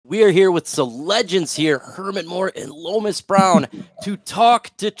We are here with some legends here, Herman Moore and Lomas Brown, to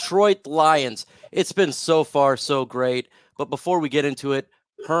talk Detroit Lions. It's been so far so great. But before we get into it,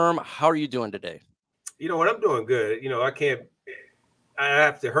 Herm, how are you doing today? You know what? I'm doing good. I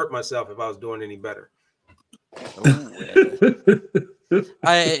have to hurt myself if I was doing any better. Oh,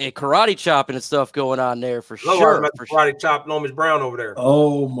 karate chopping and stuff going on there for sure. Karate chop Lomas Brown over there.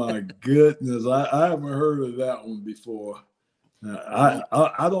 Oh my goodness, I haven't heard of that one before.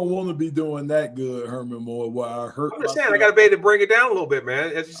 I don't want to be doing that good, Herman Moore. Where I hurt. I'm just saying, I got to be able to bring it down a little bit,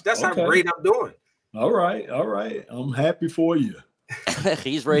 man. That's how great I'm doing. All right. I'm happy for you.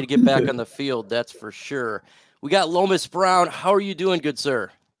 He's ready to get back on the field, that's for sure. We got Lomas Brown. How are you doing, good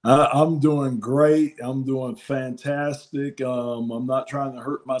sir? I'm doing great. I'm doing fantastic. I'm not trying to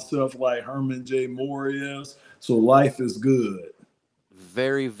hurt myself like Herman J. Moore is. So life is good.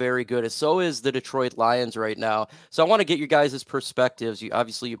 Very, very good. And so is the Detroit Lions right now. So I want to get your guys' perspectives.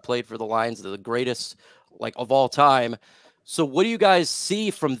 You played for the Lions, the greatest of all time. So what do you guys see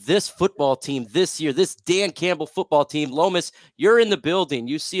from this football team this year, this Dan Campbell football team? Lomas, you're in the building.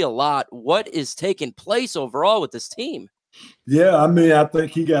 You see a lot. What is taking place overall with this team? Yeah, I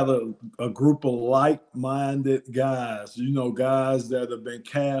think he got a group of like-minded guys, guys that have been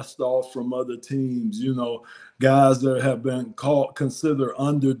cast off from other teams, guys that have been considered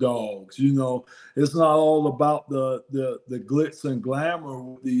underdogs. It's not all about the glitz and glamour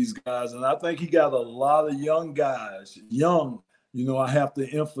with these guys. And I think he got a lot of young guys, I have to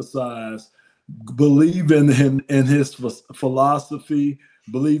emphasize, believing in his philosophy,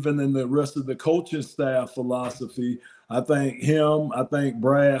 believing in the rest of the coaching staff philosophy. I think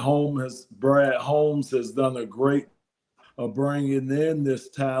Brad Holmes has done a great of bringing in this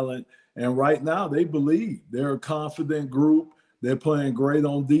talent. And right now they believe. They're a confident group. They're playing great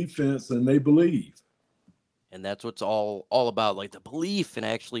on defense and they believe. And that's what's all about, like the belief and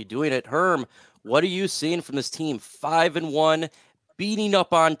actually doing it. Herm, what are you seeing from this team? 5-1, beating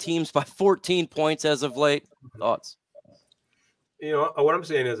up on teams by 14 points as of late. Thoughts? What I'm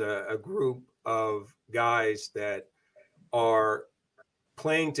saying is a group of guys that are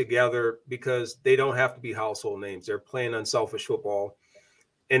playing together because they don't have to be household names. They're playing unselfish football.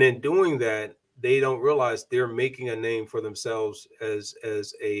 And in doing that, they don't realize they're making a name for themselves as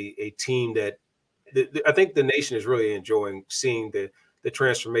a team that I think the nation is really enjoying seeing the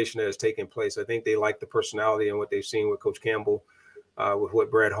transformation that has taken place. I think they like the personality and what they've seen with Coach Campbell, with what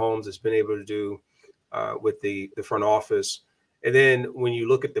Brad Holmes has been able to do with the front office. And then when you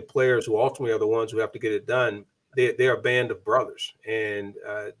look at the players who ultimately are the ones who have to get it done, they're a band of brothers, and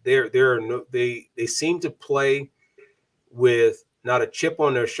they seem to play with not a chip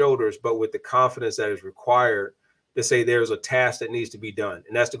on their shoulders, but with the confidence that is required to say there's a task that needs to be done,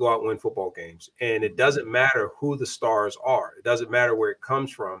 and that's to go out and win football games. And it doesn't matter who the stars are; it doesn't matter where it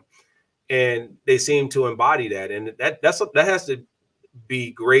comes from, and they seem to embody that. And that has to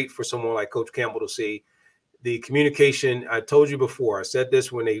be great for someone like Coach Campbell to see. The communication, I told you before, I said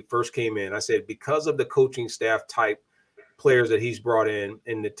this when they first came in. I said, because of the coaching staff type players that he's brought in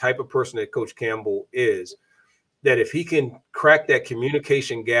and the type of person that Coach Campbell is, that if he can crack that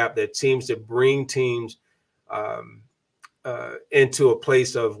communication gap that seems to bring teams into a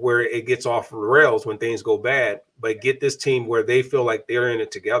place of where it gets off the rails when things go bad, but get this team where they feel like they're in it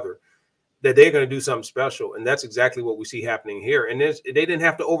together, that they're going to do something special. And that's exactly what we see happening here. And they didn't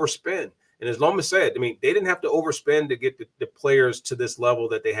have to overspend. And as Lomas said, they didn't have to overspend to get the players to this level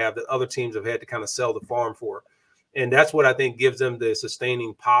that they have, that other teams have had to kind of sell the farm for. And that's what I think gives them the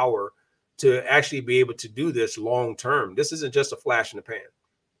sustaining power to actually be able to do this long term. This isn't just a flash in the pan.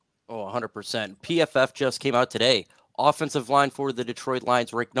 Oh, 100%. PFF just came out today. Offensive line for the Detroit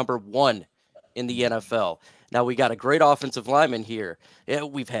Lions ranked number 1 in the NFL. Now, we got a great offensive lineman here.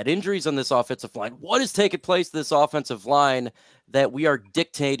 We've had injuries on this offensive line. What has taken place to this offensive line that we are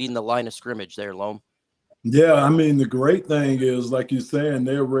dictating the line of scrimmage there, Lom? Yeah, the great thing is, like you're saying,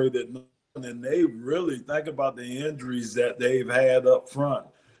 they're rated, and they really think about the injuries that they've had up front,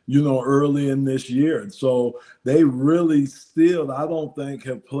 early in this year. And so they really still, I don't think,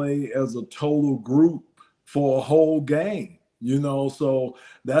 have played as a total group for a whole game. So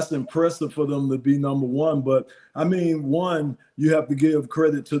that's impressive for them to be number 1. But one, you have to give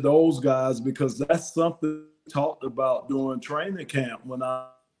credit to those guys, because that's something we talked about during training camp when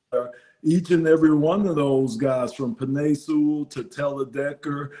each and every one of those guys, from Penei Sewell to Taylor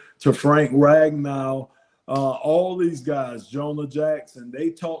Decker to Frank Ragnow, all these guys, Jonah Jackson, they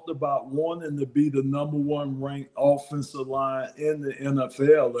talked about wanting to be the number 1 ranked offensive line in the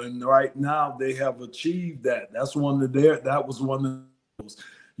NFL. And right now they have achieved that. That was one of those.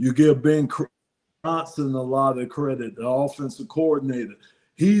 You give Ben Johnson a lot of credit, the offensive coordinator.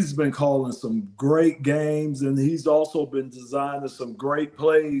 he's been calling some great games, and he's also been designing some great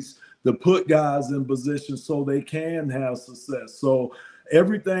plays to put guys in position so they can have success. So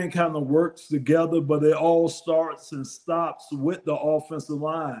everything kind of works together, but it all starts and stops with the offensive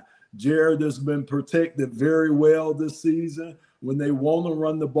line. Jared has been protected very well this season. When they want to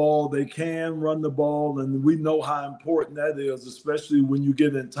run the ball, they can run the ball, and we know how important that is, especially when you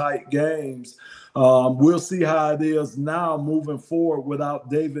get in tight games. We'll see how it is now moving forward without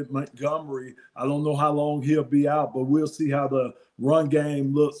David Montgomery. I don't know how long he'll be out, but we'll see how the run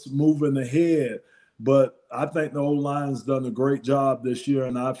game looks moving ahead. But I think the O-line's done a great job this year,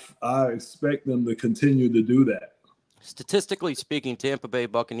 and I expect them to continue to do that. Statistically speaking, Tampa Bay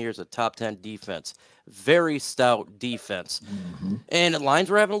Buccaneers a top 10 defense, very stout defense. And the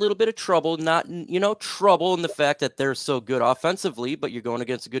Lions were having a little bit of trouble, not, trouble in the fact that they're so good offensively, but you're going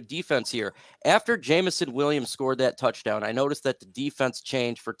against a good defense here. After Jamison Williams scored that touchdown, I noticed that the defense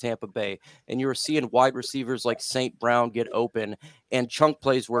changed for Tampa Bay, and you were seeing wide receivers like St. Brown get open, and chunk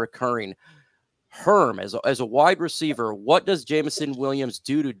plays were occurring. Herm, as a wide receiver, what does Jamison Williams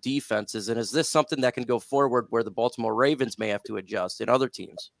do to defenses? And is this something that can go forward where the Baltimore Ravens may have to adjust and other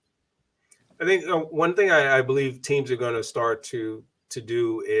teams? I think one thing I believe teams are going to start to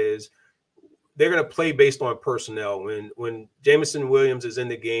do is they're going to play based on personnel. When Jamison Williams is in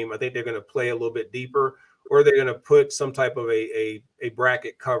the game, I think they're going to play a little bit deeper, or they're going to put some type of a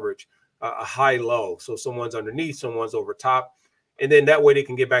bracket coverage, a high-low. So someone's underneath, someone's over top. And then that way they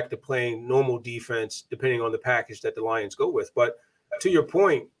can get back to playing normal defense, depending on the package that the Lions go with. But to your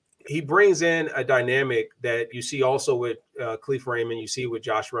point, he brings in a dynamic that you see also with Khalif Raymond, you see with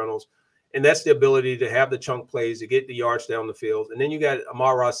Josh Reynolds, and that's the ability to have the chunk plays, to get the yards down the field. And then you got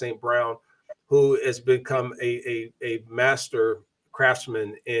Amon-Ra St. Brown, who has become a master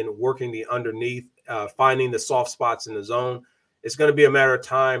craftsman in working the underneath, finding the soft spots in the zone. It's going to be a matter of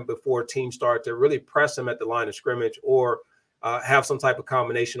time before teams start to really press him at the line of scrimmage or have some type of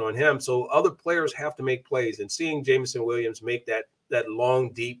combination on him. So other players have to make plays, and seeing Jamison Williams make that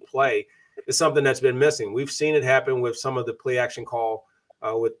long, deep play is something that's been missing. We've seen it happen with some of the play action call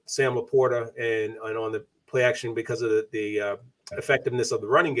with Sam Laporta and on the play action because of the effectiveness of the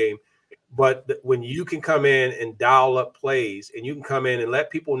running game. But when you can come in and dial up plays, and you can come in and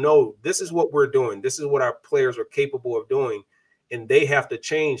let people know this is what we're doing, this is what our players are capable of doing, and they have to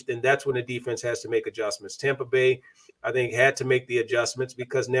change, then that's when the defense has to make adjustments. Tampa Bay, I think, had to make the adjustments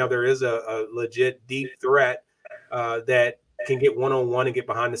because now there is a legit deep threat that can get one-on-one and get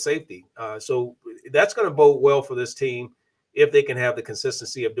behind the safety. So that's going to bode well for this team if they can have the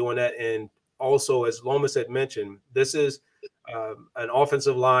consistency of doing that. And also, as Lomas had mentioned, this is an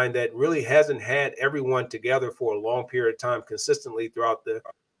offensive line that really hasn't had everyone together for a long period of time consistently throughout the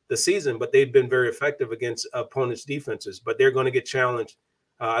season, but they've been very effective against opponents' defenses. But they're going to get challenged.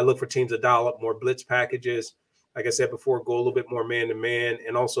 I look for teams to dial up more blitz packages. Like I said before, go a little bit more man-to-man,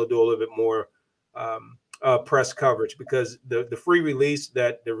 and also do a little bit more press coverage, because the free release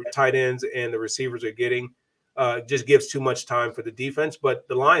that the tight ends and the receivers are getting just gives too much time for the defense. But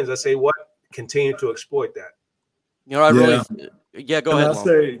the Lions, I say what, continue to exploit that. Go ahead.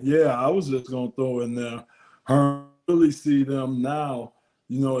 I was just going to throw in there, I really see them now,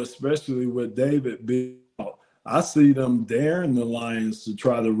 especially with David being out, I see them daring the Lions to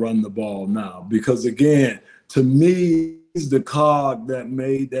try to run the ball now, because again, to me, he's the cog that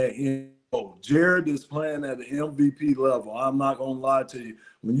made that end. Jared is playing at the MVP level. I'm not going to lie to you.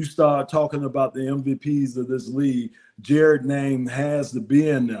 When you start talking about the MVPs of this league, Jared's name has to be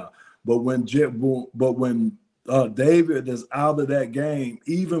in there. But when David is out of that game,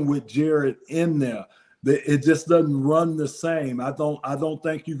 even with Jared in there, it just doesn't run the same. I don't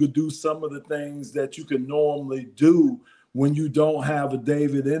think you could do some of the things that you can normally do when you don't have a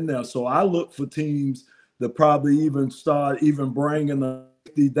David in there. So I look for teams that probably even start bringing a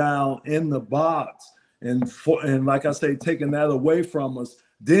down in the box and like I say, taking that away from us.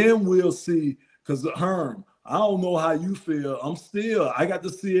 Then we'll see, because Herm, I don't know how you feel. I got to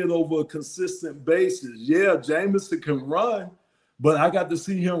see it over a consistent basis. Yeah, Jamison can run, but I got to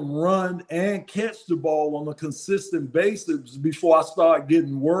see him run and catch the ball on a consistent basis before I start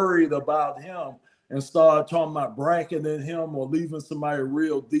getting worried about him and start talking about bracketing him or leaving somebody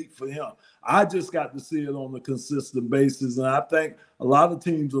real deep for him. I just got to see it on a consistent basis, and I think a lot of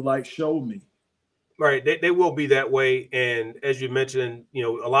teams are like, show me. Right, they will be that way. And as you mentioned, a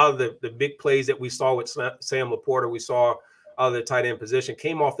lot of the big plays that we saw with Sam Laporta, we saw out of the tight end position,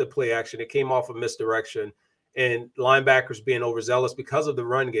 came off the play action. It came off of misdirection and linebackers being overzealous because of the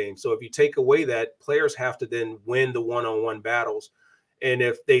run game. So if you take away that, players have to then win the one-on-one battles. And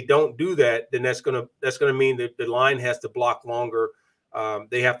if they don't do that, then that's gonna mean that the line has to block longer.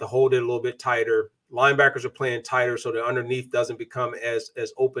 They have to hold it a little bit tighter. Linebackers are playing tighter, so the underneath doesn't become as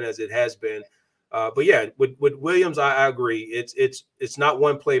open as it has been. But yeah, with Williams, I agree. It's not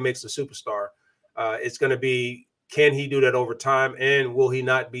one play makes a superstar. It's going to be, can he do that over time, and will he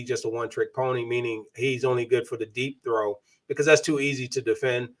not be just a one-trick pony? Meaning he's only good for the deep throw, because that's too easy to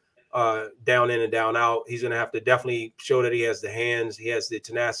defend. Down in and down out. He's going to have to definitely show that he has the hands, he has the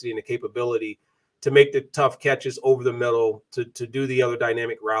tenacity and the capability to make the tough catches over the middle, to do the other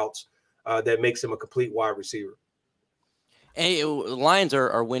dynamic routes that makes him a complete wide receiver. Hey, Lions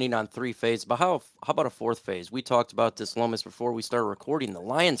are winning on 3 phases, but how about a 4th phase? We talked about this, Lomas, before we started recording. The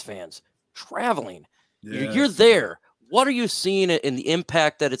Lions fans traveling. Yes. You're there. What are you seeing in the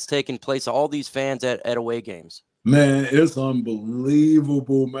impact that it's taking place, all these fans at away games? Man, it's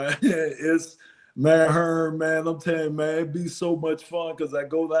unbelievable, man. Man, I'm telling you, man, it'd be so much fun because I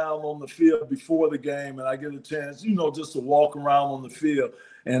go down on the field before the game and I get a chance, just to walk around on the field.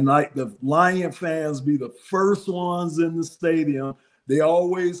 And like the Lion fans be the first ones in the stadium. They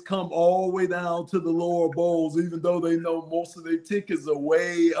always come all the way down to the lower bowls, even though they know most of their tickets are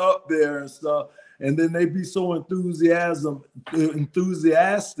way up there and stuff. And then they be so enthusiastic.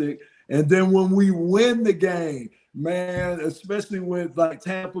 And then when we win the game, man, especially with like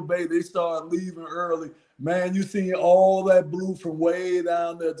Tampa Bay, they start leaving early. Man, you see all that blue from way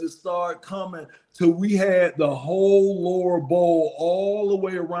down there just start coming till we had the whole lower bowl all the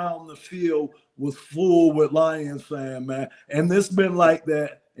way around the field was full with Lions fan, man. And it's been like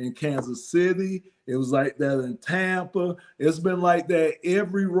that in Kansas City. It was like that in Tampa. It's been like that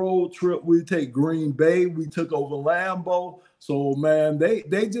every road trip we take. Green Bay, we took over Lambeau. So, man,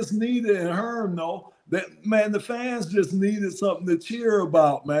 they just needed, and Herm, the fans just needed something to cheer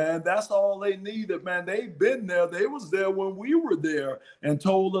about, man. That's all they needed, man. They've been there. They was there when we were there and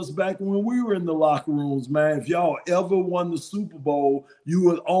told us back when we were in the locker rooms, man, if y'all ever won the Super Bowl, you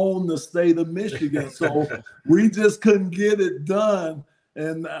would own the state of Michigan. So we just couldn't get it done.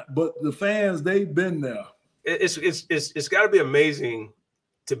 But the fans, they've been there. It's got to be amazing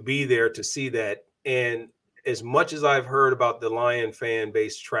to be there to see that. And as much as I've heard about the Lion fan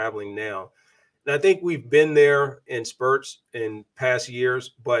base traveling now, and I think we've been there in spurts in past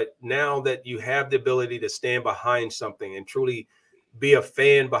years, but now that you have the ability to stand behind something and truly be a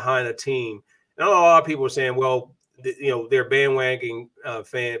fan behind a team, and a lot of people are saying, well, they're bandwagon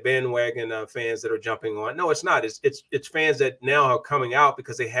fans that are jumping on. No, it's not. It's fans that now are coming out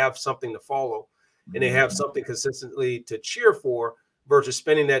because they have something to follow and they have something consistently to cheer for versus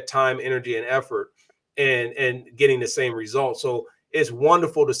spending that time, energy, and effort and getting the same result. So it's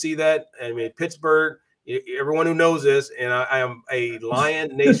wonderful to see that. I mean, Pittsburgh, everyone who knows this, and I am a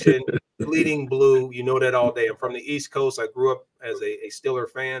Lion Nation bleeding blue. You know that all day. I'm from the East Coast. I grew up as a Steeler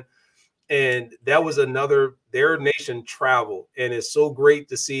fan. And that was their nation traveled. And it's so great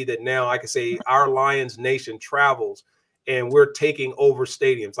to see that now I can say our Lions Nation travels and we're taking over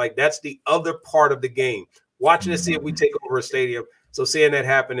stadiums. Like, that's the other part of the game. Watching to see if we take over a stadium. So seeing that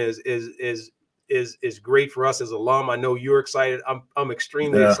happen is great for us as alum. I know you're excited. I'm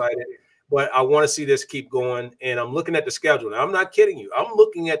extremely excited, but I want to see this keep going. And I'm looking at the schedule. Now, I'm not kidding you. I'm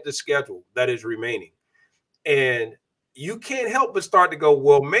looking at the schedule that is remaining. And you can't help but start to go,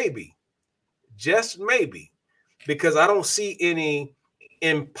 well, maybe. Just maybe, because I don't see any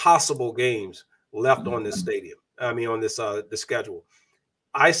impossible games left on this stadium. I mean, on this the schedule.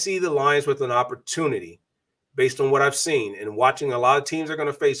 I see the Lions with an opportunity based on what I've seen and watching a lot of teams are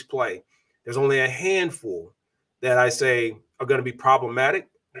going to face play. There's only a handful that I say are going to be problematic,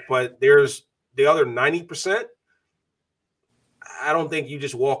 but there's the other 90%. I don't think you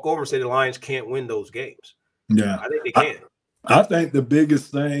just walk over and say the Lions can't win those games. Yeah, I think they can. I think the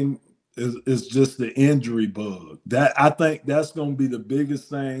biggest thing is just the injury bug. That I think that's going to be the biggest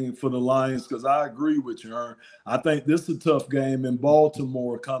thing for the Lions, because I agree with you, Ern. I think this is a tough game in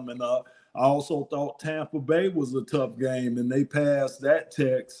Baltimore coming up. I also thought Tampa Bay was a tough game, and they passed that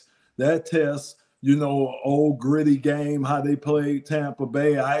test. Old gritty game, how they played Tampa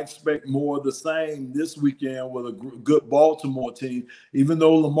Bay. I expect more of the same this weekend with a good Baltimore team, even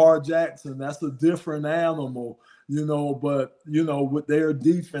though Lamar Jackson, that's a different animal. But with their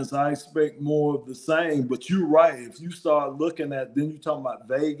defense, I expect more of the same. But you're right. If you start looking at, then you're talking about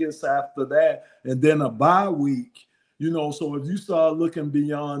Vegas after that, and then a bye week, so if you start looking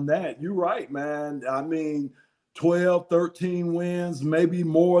beyond that, you're right, man. I mean, 12, 13 wins, maybe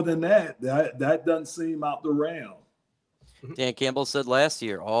more than that. That doesn't seem out the realm. Dan Campbell said last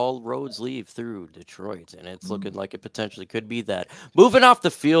year, all roads lead through Detroit, and it's looking like it potentially could be that. Moving off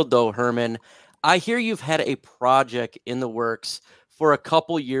the field, though, Herman, I hear you've had a project in the works for a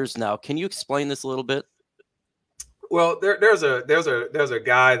couple years now. Can you explain this a little bit? Well, there's a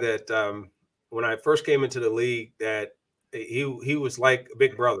guy that when I first came into the league, that he was like a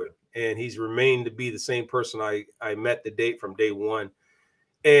big brother, and he's remained to be the same person I met from day one.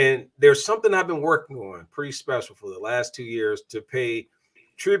 And there's something I've been working on pretty special for the last 2 years to pay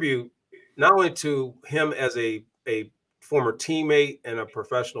tribute not only to him as a former teammate and a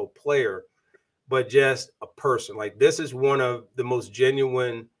professional player, but just a person. Like, this is one of the most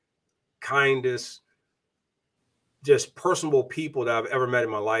genuine, kindest, just personable people that I've ever met in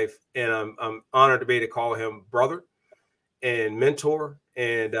my life. And I'm honored to be able to call him brother and mentor.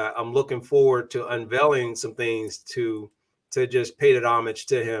 And I'm looking forward to unveiling some things to just pay that homage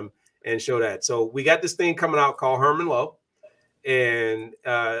to him and show that. So we got this thing coming out called Herman Lowe. And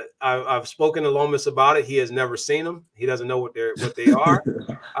I've spoken to Lomas about it. He has never seen them. He doesn't know what they are.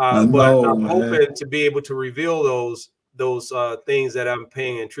 But I'm hoping to be able to reveal those things that I'm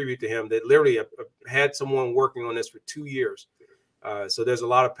paying in tribute to him. That literally had someone working on this for 2 years. So there's a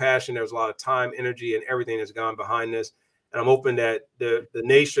lot of passion. There's a lot of time, energy, and everything that's gone behind this. And I'm hoping that the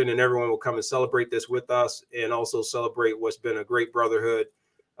nation and everyone will come and celebrate this with us, and also celebrate what's been a great brotherhood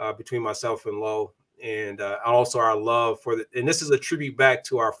between myself and Lowe. And also our love and this is a tribute back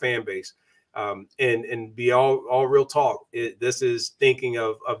to our fan base, and be all real talk. This is thinking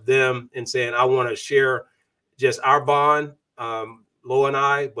of them and saying, I want to share just our bond, Lo and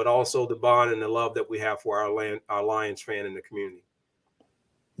I, but also the bond and the love that we have for our Lions fan in the community.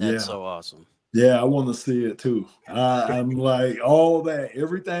 That's so awesome. Yeah, I want to see it too. I'm like, all that,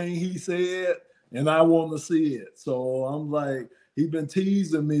 everything he said, and I want to see it. So I'm like, he been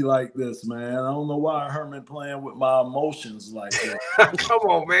teasing me like this, man. I don't know why Herman playing with my emotions like that. Come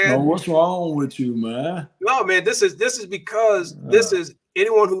on, man. No, what's wrong with you, man? No, man. This is because this is,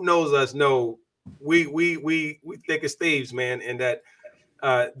 anyone who knows us know we thick as thieves, man, and that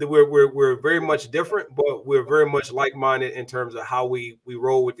we're very much different, but we're very much like-minded in terms of how we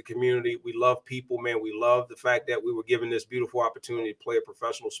roll with the community. We love people, man. We love the fact that we were given this beautiful opportunity to play a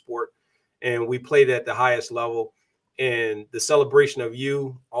professional sport, and we played at the highest level. And the celebration of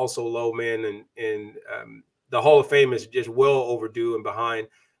you also, Low, man, and the Hall of Fame is just well overdue and behind.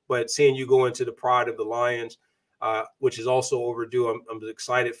 But seeing you go into the pride of the Lions, which is also overdue, I'm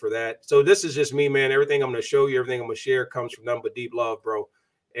excited for that. So this is just me, man. Everything I'm going to show you, everything I'm going to share comes from nothing but deep love, bro.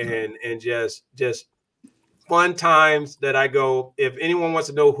 And just fun times that I go. If anyone wants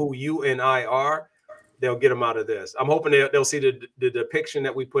to know who you and I are, they'll get them out of this. I'm hoping they'll see the depiction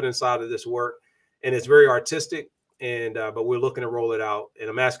that we put inside of this work, and it's very artistic. And but we're looking to roll it out, and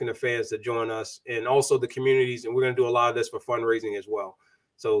I'm asking the fans to join us, and also the communities, and we're going to do a lot of this for fundraising as well.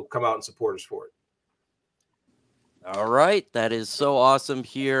 So come out and support us for it. All right, that is so awesome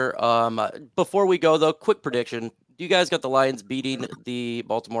here. Before we go though, quick prediction: do you guys got the Lions beating the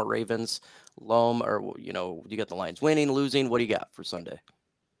Baltimore Ravens, Loam, or do you got the Lions winning, losing? What do you got for Sunday?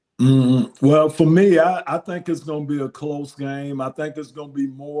 Well, for me, I think it's going to be a close game. I think it's going to be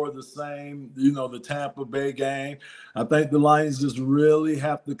more the same, the Tampa Bay game. I think the Lions just really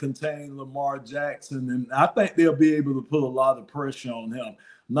have to contain Lamar Jackson, and I think they'll be able to put a lot of pressure on him.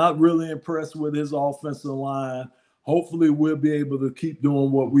 Not really impressed with his offensive line. Hopefully, we'll be able to keep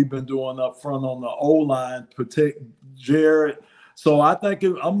doing what we've been doing up front on the O-line, protect Jared. So I think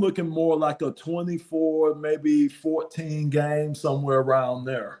I'm looking more like a 24, maybe 14 game, somewhere around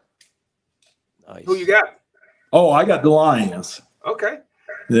there. Nice. Who you got? Oh, I got the Lions. Okay.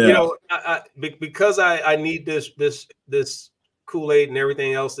 Yeah. Because I need this Kool-Aid and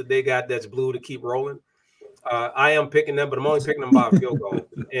everything else that they got that's blue to keep rolling. I am picking them, but I'm only picking them by a field goal.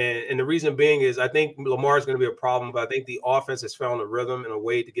 And the reason being is I think Lamar is going to be a problem, but I think the offense has found a rhythm and a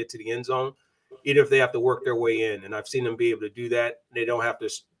way to get to the end zone, even if they have to work their way in. And I've seen them be able to do that. They don't have to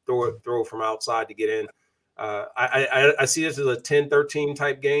throw from outside to get in. I see this as a 10-13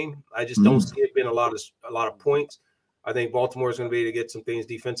 type game. I just don't see it being a lot of points. I think Baltimore is going to be able to get some things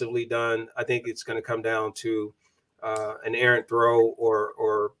defensively done. I think it's going to come down to an errant throw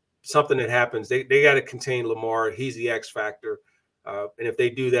or something that happens. They got to contain Lamar. He's the X factor. And if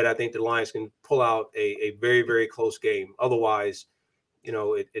they do that, I think the Lions can pull out a very, very close game. Otherwise,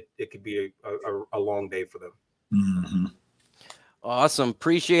 it could be a long day for them. Mm-hmm. Awesome.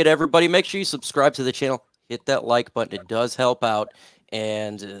 Appreciate everybody. Make sure you subscribe to the channel. Hit that like button. It does help out.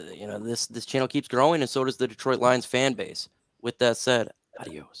 And, this channel keeps growing, and so does the Detroit Lions fan base. With that said,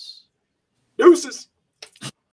 adios. Deuces.